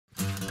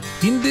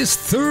In this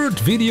third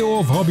video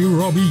of Hobby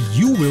Robby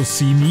you will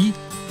see me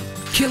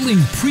killing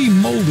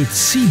pre-molded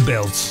seat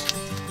belts,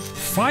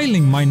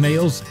 filing my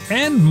nails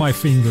and my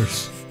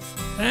fingers,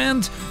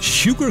 and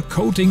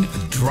sugar-coating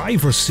a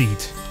driver's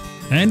seat.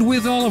 And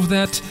with all of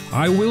that,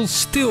 I will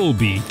still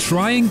be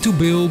trying to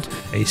build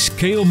a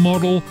scale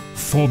model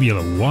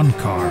Formula 1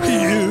 car.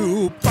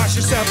 You bought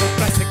yourself a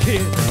plastic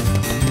kid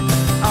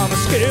on a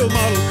scale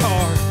model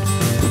car.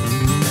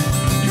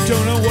 You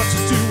don't know what to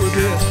do with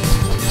it,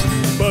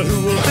 but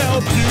who will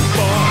help you?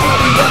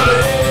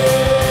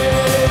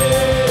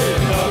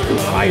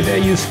 Hi there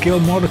you scale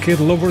model kit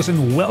lovers,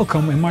 and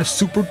welcome in my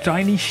super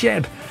tiny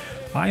shed.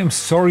 I am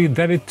sorry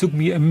that it took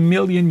me a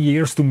million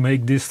years to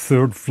make this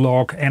third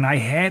vlog, and I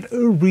had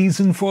a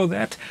reason for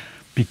that.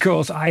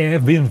 Because I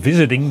have been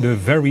visiting the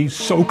very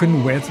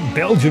soaking wet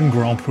Belgian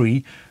Grand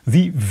Prix,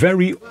 the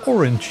very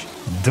orange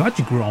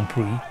Dutch Grand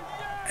Prix,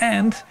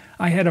 and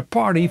I had a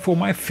party for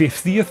my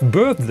 50th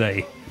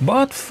birthday.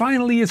 But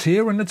finally it's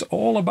here and it's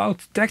all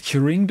about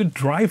texturing the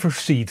driver's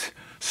seat.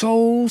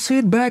 So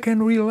sit back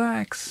and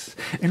relax.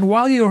 And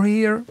while you're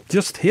here,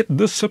 just hit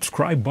the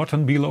subscribe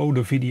button below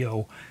the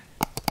video.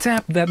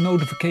 Tap that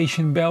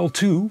notification bell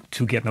too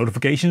to get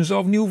notifications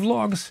of new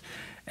vlogs.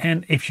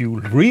 And if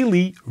you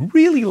really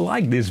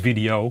like this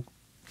video,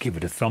 give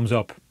it a thumbs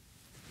up.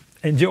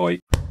 Enjoy!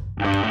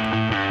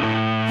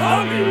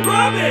 Hobby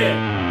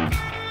Robby!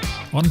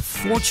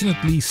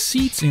 Unfortunately,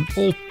 seats in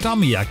all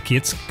Tamiya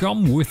kits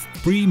come with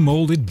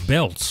pre-molded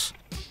belts.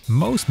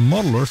 Most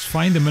modelers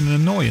find them an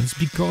annoyance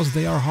because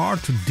they are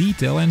hard to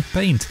detail and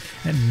paint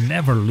and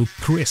never look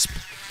crisp.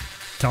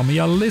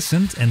 Tamiya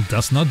listened and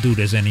does not do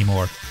this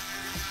anymore.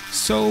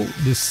 So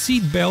the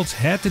seat belts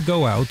had to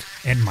go out,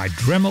 and my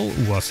Dremel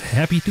was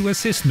happy to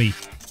assist me.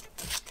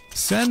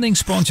 Sanding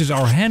sponges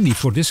are handy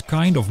for this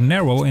kind of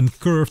narrow and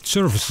curved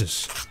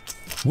surfaces.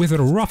 With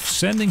a rough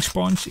sanding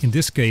sponge, in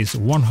this case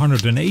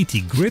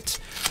 180 grit,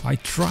 I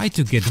try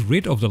to get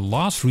rid of the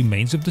last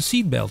remains of the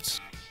seat belts.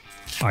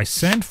 I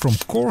sand from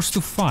coarse to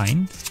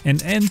fine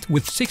and end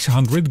with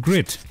 600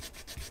 grit.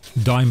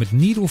 Diamond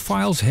needle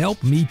files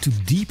help me to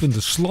deepen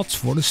the slots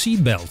for the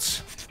seat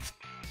belts.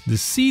 The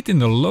seat in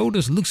the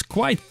Lotus looks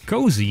quite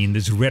cozy in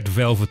this red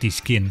velvety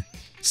skin,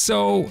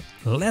 so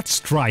let's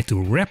try to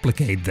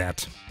replicate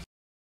that.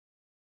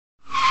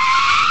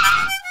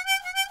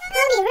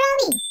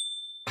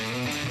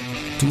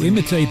 To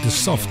imitate the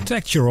soft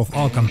texture of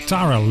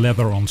ALCANTARA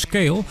leather on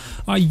scale,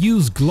 I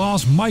use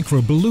glass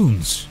micro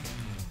balloons.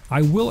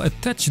 I will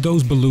attach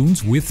those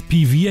balloons with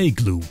PVA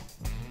glue.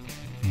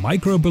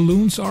 Micro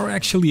balloons are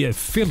actually a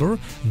filler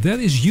that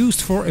is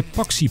used for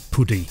epoxy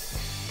putty.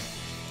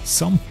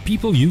 Some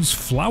people use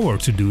flour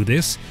to do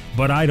this,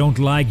 but I don't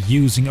like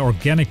using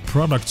organic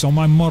products on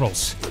my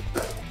models.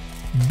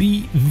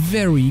 Be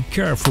very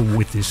careful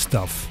with this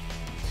stuff.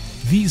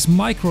 These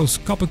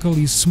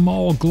microscopically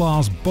small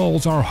glass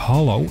balls are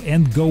hollow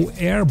and go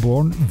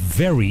airborne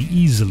very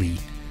easily.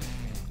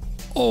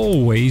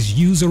 Always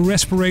use a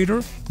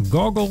respirator,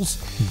 goggles,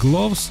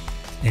 gloves,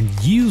 and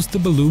use the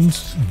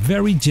balloons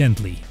very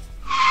gently.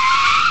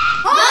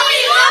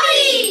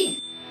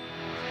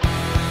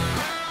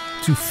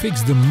 To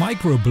fix the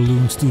micro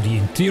balloons to the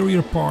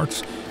interior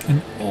parts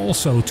and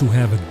also to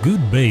have a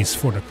good base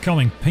for the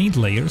coming paint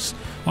layers,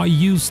 I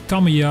use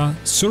Tamiya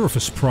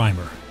Surface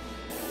Primer.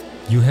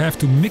 You have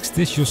to mix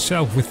this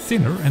yourself with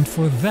thinner, and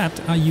for that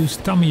I use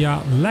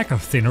Tamiya Lacquer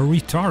Thinner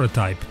Retarder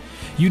type.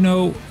 You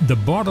know, the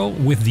bottle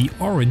with the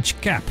orange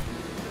cap.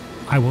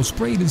 I will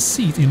spray the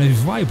seat in a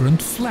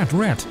vibrant flat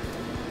red,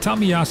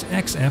 Tamiya's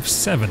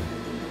XF7.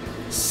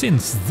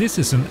 Since this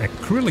is an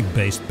acrylic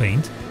based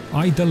paint,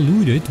 I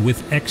dilute it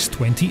with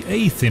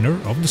X20A thinner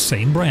of the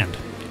same brand.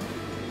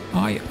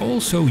 I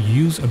also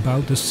use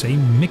about the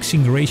same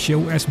mixing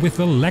ratio as with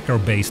the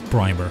lacquer-based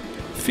primer,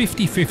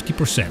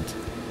 50-50%.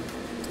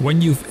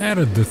 When you've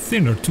added the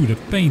thinner to the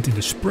paint in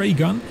the spray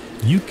gun,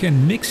 you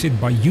can mix it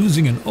by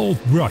using an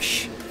old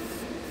brush.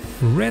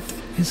 Red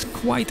is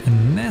quite a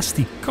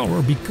nasty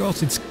color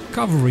because its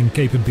covering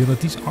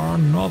capabilities are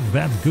not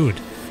that good.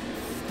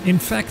 In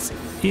fact,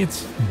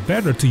 it's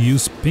better to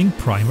use pink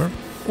primer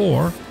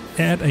or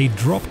add a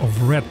drop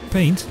of red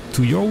paint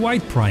to your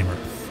white primer.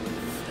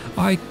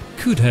 I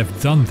could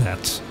have done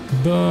that,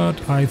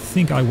 but I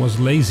think I was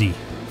lazy.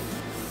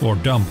 Or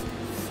dumb.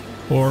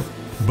 Or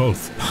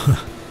both.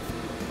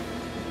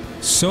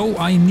 So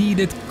I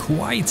needed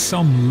quite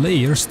some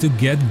layers to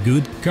get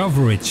good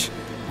coverage.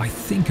 I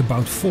think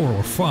about 4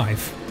 or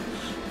 5.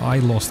 I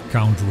lost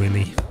count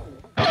really.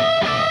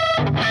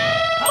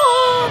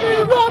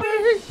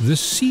 The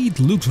seat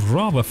looks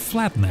rather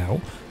flat now,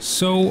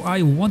 so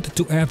I wanted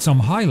to add some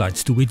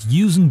highlights to it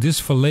using this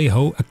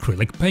Vallejo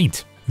acrylic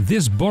paint.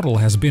 This bottle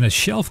has been a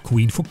shelf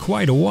queen for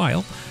quite a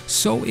while,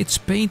 so its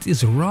paint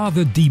is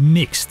rather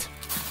demixed.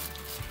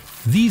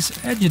 These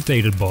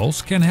agitated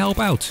balls can help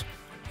out.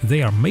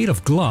 They are made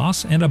of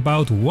glass and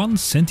about 1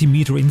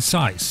 centimeter in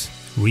size.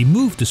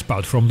 Remove the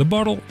spout from the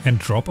bottle and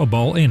drop a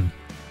ball in.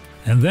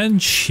 And then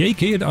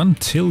shake it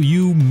until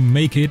you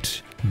make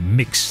it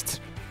mixed.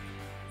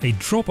 A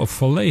drop of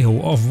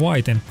Vallejo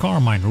off-white and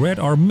carmine red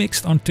are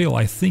mixed until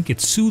I think it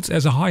suits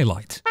as a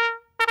highlight.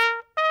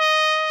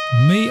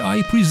 May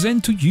I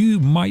present to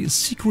you my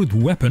secret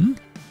weapon?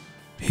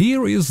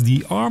 Here is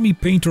the Army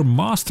Painter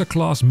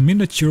Masterclass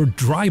Miniature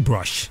Dry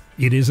Brush.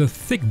 It is a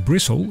thick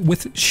bristle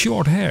with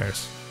short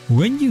hairs.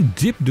 When you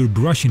dip the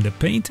brush in the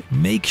paint,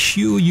 make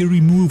sure you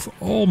remove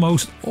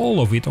almost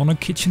all of it on a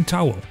kitchen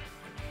towel.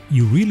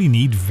 You really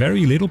need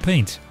very little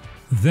paint.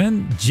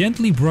 Then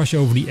gently brush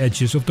over the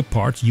edges of the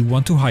part you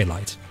want to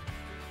highlight.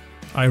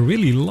 I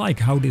really like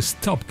how this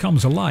tub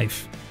comes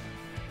alive.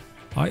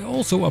 I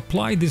also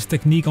apply this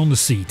technique on the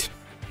seat.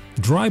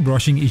 Dry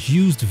brushing is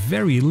used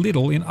very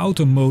little in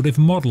automotive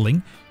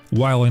modeling,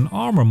 while in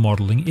armor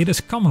modeling it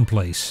is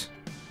commonplace.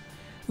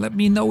 Let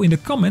me know in the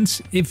comments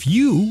if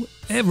you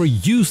ever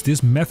used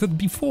this method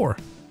before.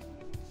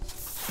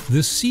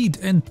 The seat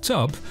and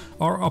tub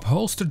are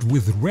upholstered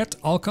with red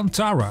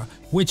Alcantara,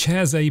 which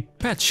has a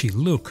patchy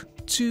look.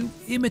 To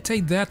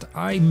imitate that,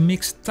 I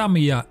mixed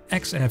Tamiya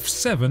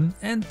XF7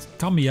 and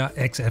Tamiya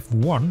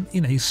XF1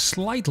 in a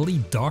slightly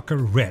darker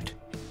red.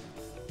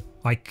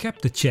 I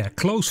kept the chair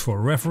close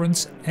for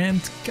reference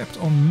and kept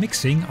on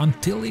mixing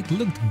until it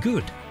looked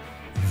good.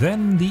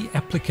 Then the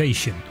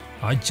application.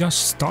 I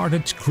just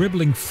started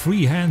scribbling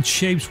freehand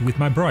shapes with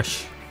my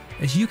brush.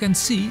 As you can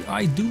see,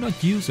 I do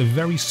not use a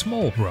very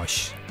small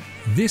brush.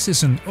 This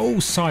is an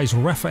O-size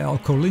Raphael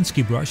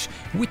Kolinsky brush,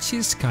 which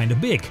is kinda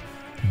big.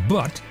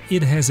 But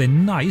it has a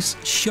nice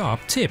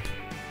sharp tip.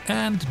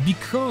 And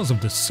because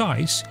of the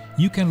size,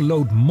 you can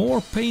load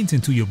more paint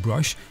into your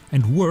brush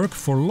and work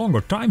for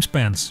longer time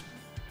spans.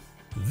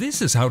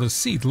 This is how the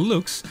seat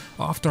looks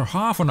after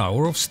half an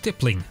hour of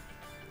stippling.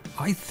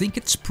 I think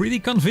it's pretty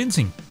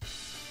convincing.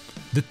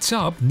 The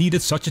tub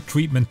needed such a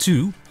treatment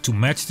too, to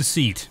match the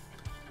seat.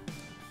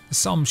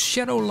 Some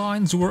shadow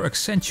lines were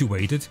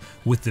accentuated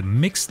with the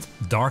mixed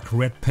dark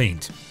red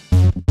paint.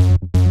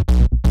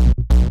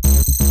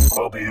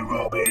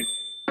 Robby.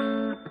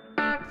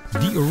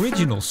 The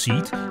original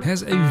seat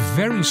has a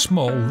very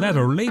small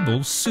leather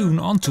label sewn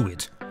onto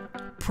it,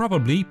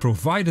 probably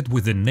provided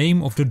with the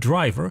name of the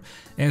driver,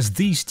 as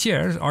these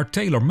chairs are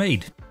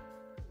tailor-made.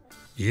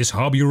 Is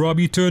Hobby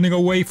Robby turning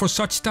away for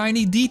such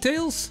tiny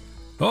details?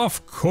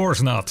 Of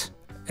course not!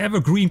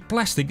 Evergreen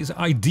plastic is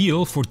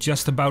ideal for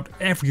just about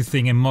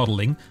everything in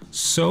modeling,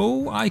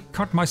 so I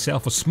cut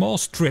myself a small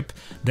strip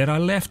that I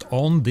left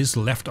on this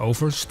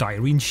leftover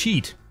styrene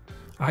sheet.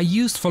 I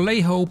used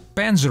Vallejo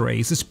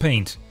Panzerase as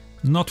paint,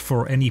 not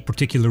for any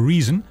particular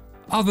reason,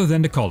 other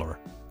than the color.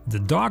 The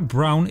dark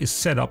brown is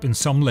set up in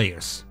some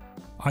layers.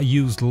 I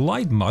used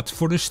light mud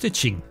for the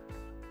stitching.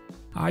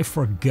 I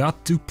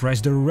forgot to press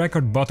the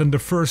record button the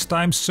first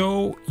time,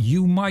 so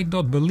you might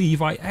not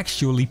believe I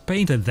actually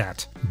painted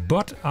that.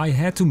 But I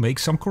had to make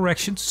some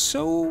corrections,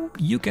 so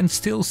you can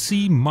still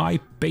see my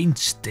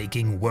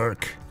painstaking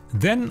work.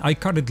 Then I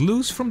cut it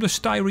loose from the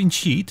styrene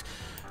sheet,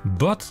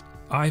 but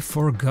I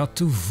forgot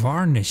to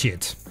varnish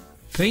it.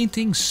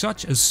 Painting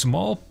such a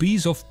small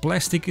piece of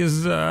plastic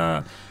is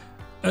a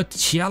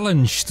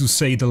challenge, to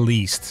say the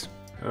least.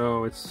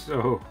 Oh, it's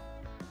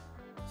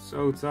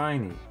so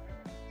tiny.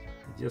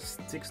 It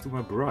just sticks to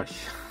my brush.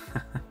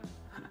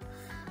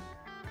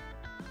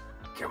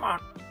 Come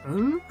on.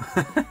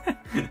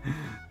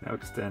 Now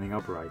it's standing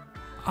upright.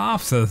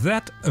 After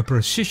that, a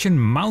precision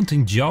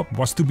mounting job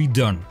was to be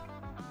done.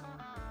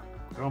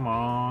 Come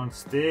on,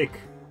 stick.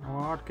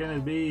 How hard can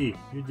it be?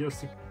 You're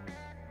just a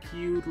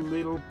cute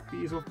little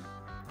piece of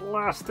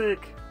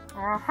plastic.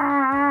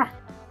 A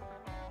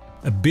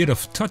bit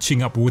of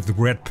touching up with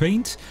red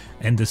paint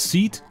and the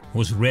seat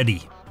was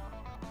ready.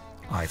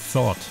 I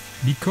thought,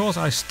 because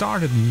I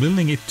started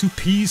milling it to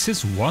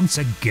pieces once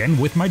again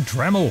with my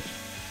Dremel.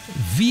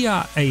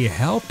 Via a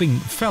helping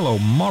fellow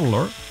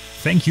modeler,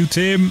 thank you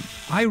Tim,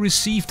 I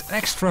received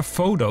extra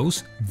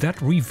photos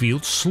that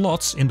revealed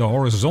slots in the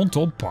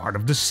horizontal part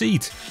of the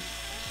seat.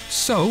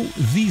 So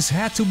these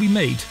had to be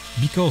made,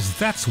 because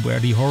that's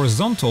where the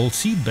horizontal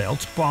seat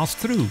belts pass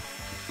through.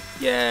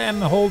 Yeah,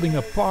 and holding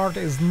a part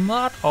is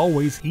not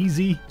always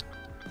easy.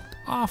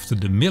 After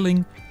the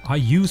milling, I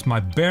used my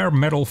bare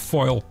metal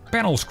foil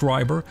panel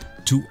scriber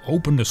to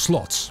open the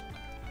slots.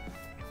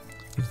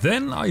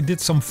 Then I did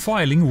some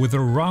filing with a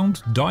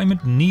round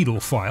diamond needle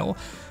file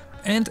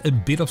and a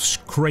bit of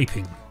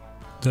scraping.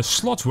 The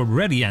slots were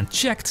ready and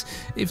checked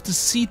if the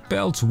seat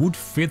belts would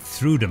fit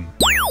through them.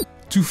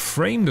 To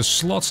frame the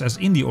slots as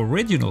in the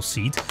original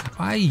seat,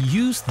 I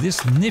used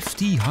this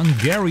nifty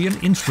Hungarian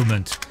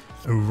instrument,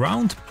 a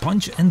round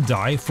punch and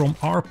die from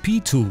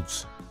RP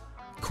Tools.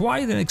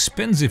 Quite an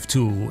expensive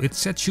tool, it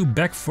sets you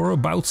back for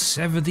about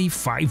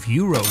 75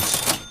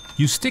 euros.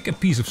 You stick a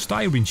piece of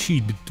styrene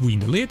sheet between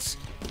the lids,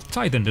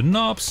 tighten the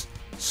knobs,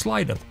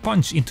 slide a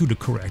punch into the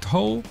correct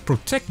hole,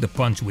 protect the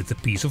punch with a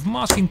piece of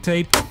masking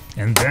tape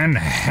and then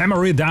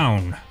hammer it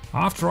down.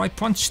 After I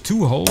punched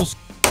 2 holes,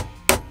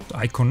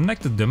 I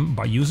connected them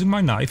by using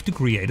my knife to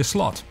create a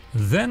slot.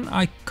 Then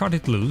I cut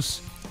it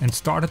loose and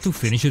started to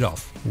finish it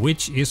off,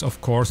 which is of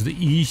course the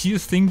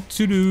easiest thing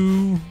to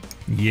do.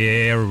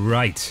 Yeah,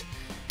 right.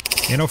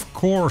 And of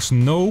course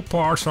no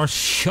parts are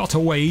shot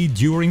away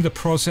during the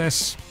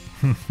process.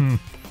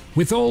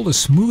 With all the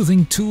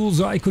smoothing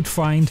tools I could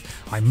find,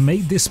 I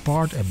made this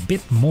part a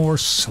bit more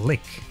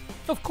slick.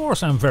 Of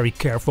course I'm very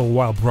careful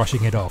while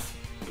brushing it off.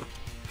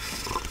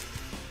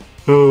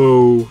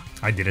 Oh.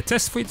 I did a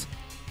test fit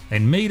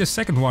and made a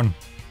second one.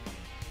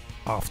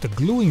 After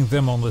gluing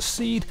them on the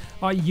seat,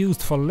 I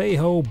used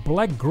Vallejo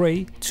black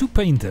grey to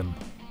paint them.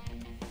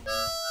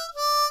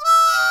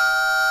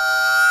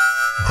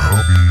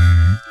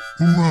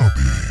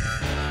 Robby.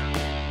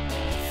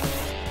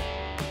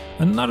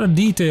 Another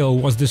detail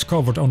was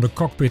discovered on the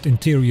cockpit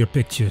interior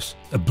pictures.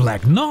 A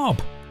black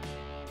knob!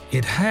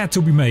 It had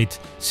to be made,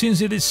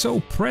 since it is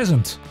so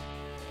present.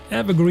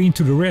 Evergreen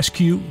to the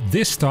rescue,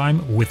 this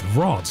time with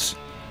rods.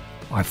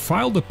 I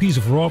filed a piece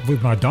of rod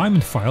with my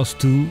diamond files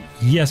to,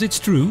 yes it's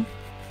true,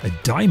 a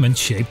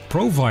diamond-shaped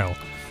profile.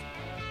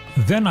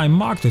 Then I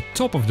marked the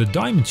top of the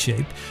diamond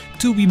shape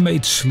to be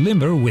made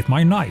slimmer with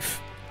my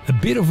knife. A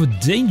bit of a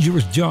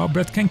dangerous job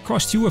that can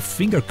cost you a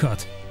finger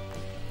cut.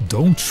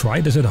 Don't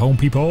try this at home,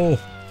 people!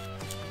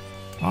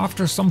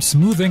 After some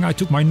smoothing, I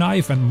took my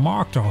knife and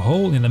marked a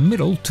hole in the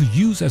middle to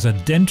use as a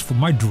dent for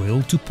my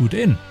drill to put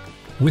in.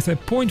 With a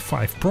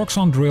 0.5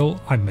 Proxon drill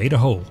I made a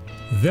hole.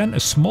 Then a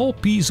small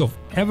piece of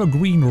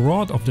evergreen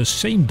rod of the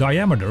same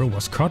diameter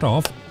was cut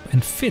off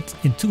and fit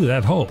into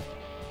that hole.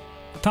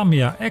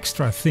 Tamiya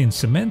extra thin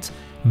cement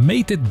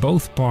mated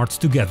both parts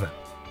together.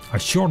 I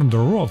shortened the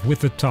rod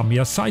with the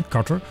Tamiya side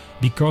cutter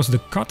because the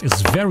cut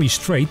is very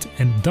straight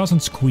and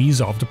doesn't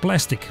squeeze off the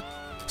plastic.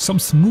 Some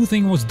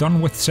smoothing was done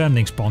with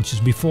sanding sponges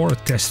before a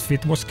test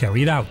fit was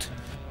carried out.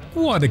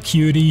 What a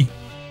cutie!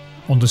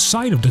 On the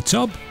side of the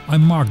tub I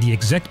marked the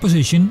exact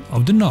position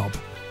of the knob.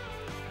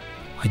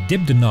 I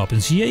dipped the knob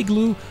in CA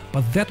glue,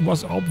 but that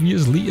was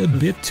obviously a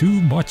bit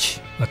too much.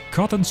 A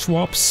cotton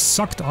swab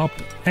sucked up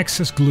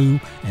excess glue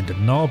and the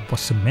knob was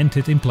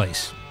cemented in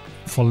place.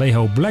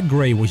 Vallejo black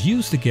grey was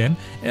used again,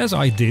 as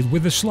I did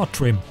with the slot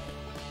trim.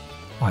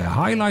 I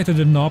highlighted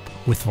the knob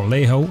with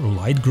Vallejo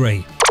light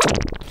grey.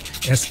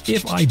 As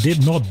if I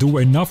did not do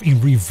enough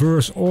in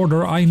reverse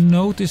order, I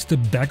noticed the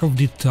back of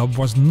the tub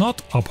was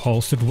not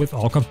upholstered with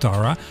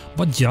ALCANTARA,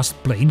 but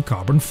just plain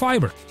carbon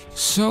fiber.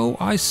 So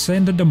I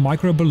sanded the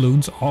micro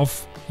balloons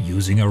off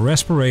using a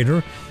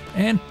respirator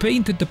and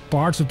painted the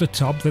parts of the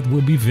tub that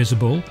will be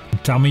visible in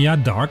Tamiya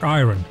dark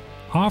iron.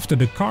 After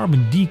the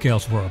carbon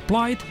decals were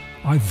applied,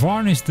 I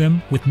varnished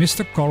them with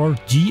Mr. Color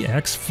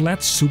GX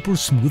Flat Super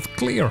Smooth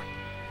Clear.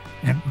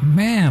 And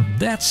man,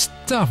 that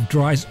stuff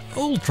dries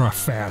ultra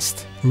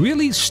fast.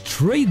 Really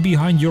straight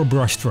behind your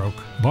brushstroke.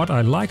 But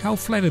I like how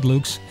flat it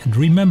looks, and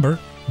remember,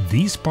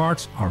 these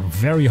parts are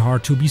very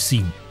hard to be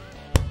seen.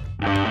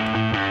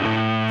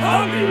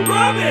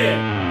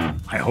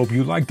 I hope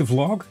you liked the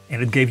vlog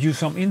and it gave you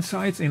some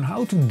insights in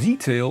how to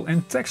detail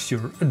and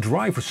texture a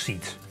driver's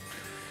seat.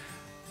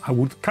 I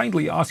would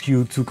kindly ask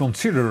you to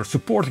consider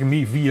supporting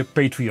me via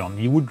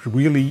Patreon. You would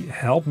really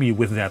help me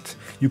with that.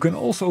 You can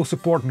also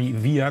support me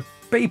via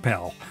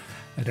PayPal.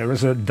 There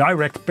is a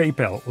direct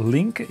PayPal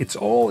link. It's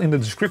all in the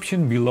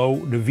description below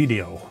the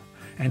video.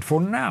 And for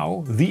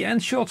now, the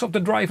end shots of the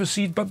driver's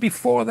seat. But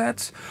before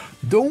that,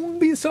 don't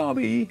be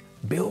sobby.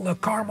 Build a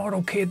car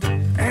model kit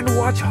and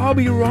watch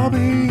Hobby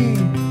Robby.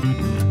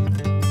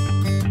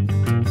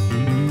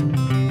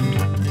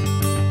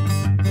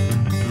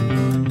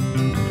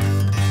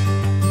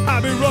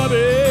 Hobby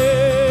Robby,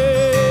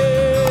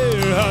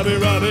 Hobby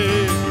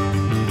Robby,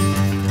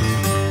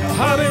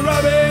 Hobby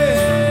Robby,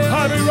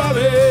 Hobby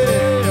Robby,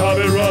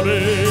 Hobby Robby,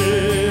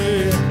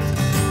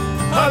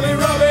 Hobby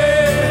Robby,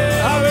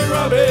 Hobby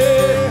Robby,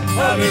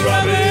 Hobby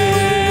Robby.